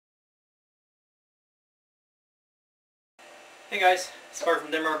Hey guys, it's Mark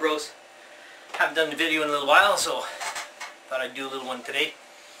from Denmark Bros. Haven't done a video in a little while, so thought I'd do a little one today.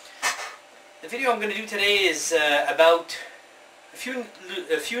 The video I'm going to do today is about a few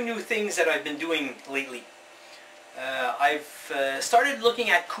new things that I've been doing lately. I've started looking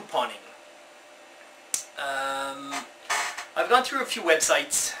at couponing. I've gone through a few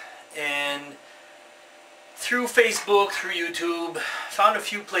websites and through Facebook, through YouTube, found a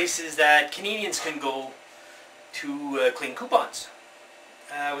few places that Canadians can go to claim coupons.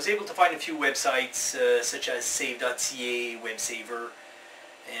 I was able to find a few websites such as save.ca, WebSaver,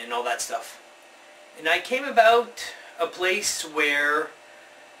 and all that stuff. And I came about a place where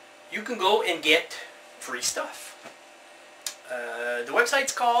you can go and get free stuff. The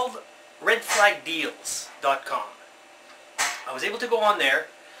website's called redflagdeals.com. I was able to go on there,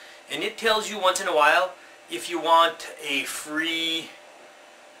 and it tells you once in a while if you want a free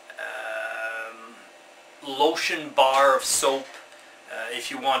lotion bar of soap,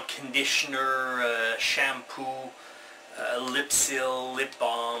 if you want conditioner, shampoo, lip seal, lip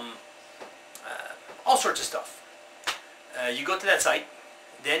balm, all sorts of stuff. You go to that site,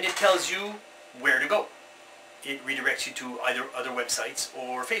 then it tells you where to go. It redirects you to either other websites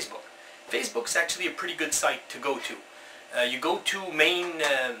or Facebook. Facebook's actually a pretty good site to go to. You go to main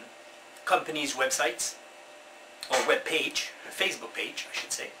companies' websites, or web page, Facebook page I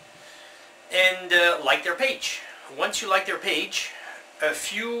should say, and like their page. Once you like their page, a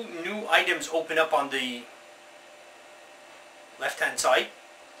few new items open up on the left hand side,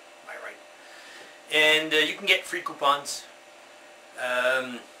 my right, and you can get free coupons,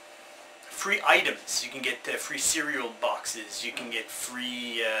 free items. You can get free cereal boxes, you can get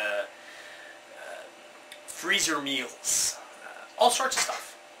free freezer meals, all sorts of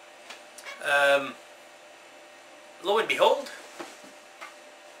stuff. Lo and behold,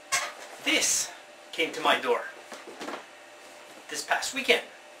 this came to my door this past weekend.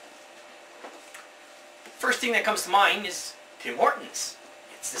 First thing that comes to mind is Tim Hortons.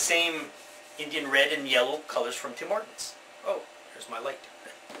 It's the same Indian red and yellow colors from Tim Hortons. Oh, here's my light.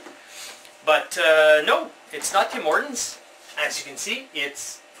 But no, it's not Tim Hortons. As you can see,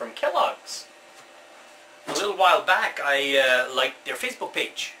 it's from Kellogg's. A little while back I liked their Facebook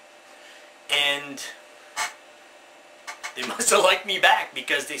page, and they must have liked me back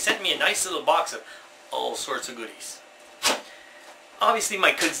because they sent me a nice little box of all sorts of goodies. Obviously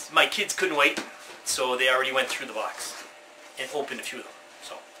my kids couldn't wait, so they already went through the box and opened a few of them.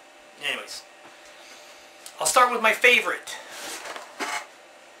 So anyways, I'll start with my favorite.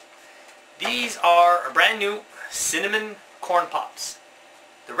 These are a brand new cinnamon corn pops.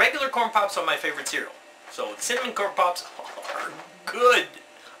 The regular corn pops are my favorite cereal, so the cinnamon corn pops are good.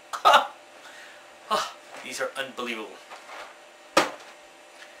 These are unbelievable.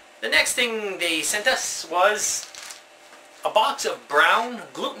 The next thing they sent us was a box of brown,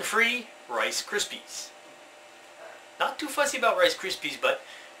 gluten-free Rice Krispies. Not too fussy about Rice Krispies, but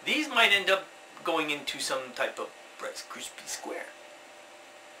these might end up going into some type of Rice Krispie square.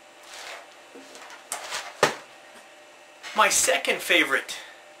 My second favorite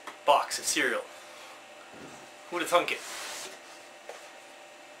box of cereal. Who'd have thunk it?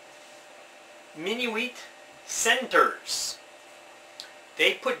 Mini Wheat Centers.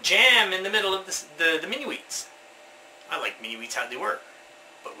 They put jam in the middle of the Mini Wheats. I like Mini Wheats how they were,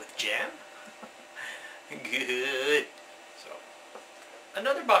 but with jam? Good. So,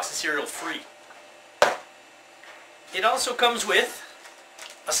 another box of cereal free. It also comes with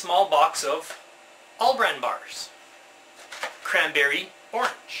a small box of All-Bran bars. Cranberry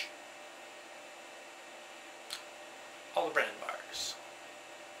orange. All-Bran bars.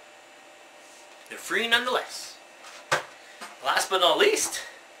 They're free nonetheless. Last but not least,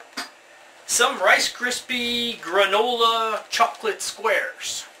 some Rice Krispie granola chocolate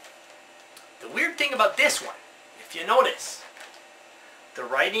squares. The weird thing about this one, if you notice, the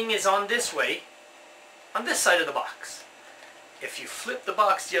writing is on this way, on this side of the box. If you flip the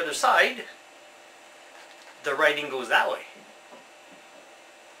box the other side, the writing goes that way.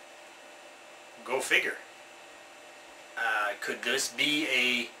 Go figure. Could this be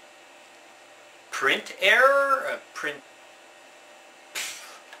a print error? A print...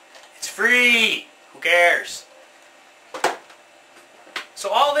 It's free! Who cares? So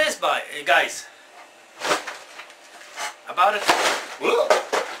all this, guys, about a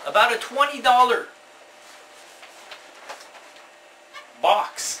 $20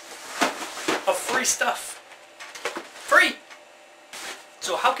 box of free stuff. Free!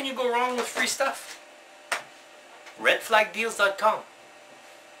 So how can you go wrong with free stuff? redflagdeals.com.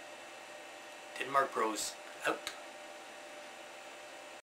 Denmark Bros out.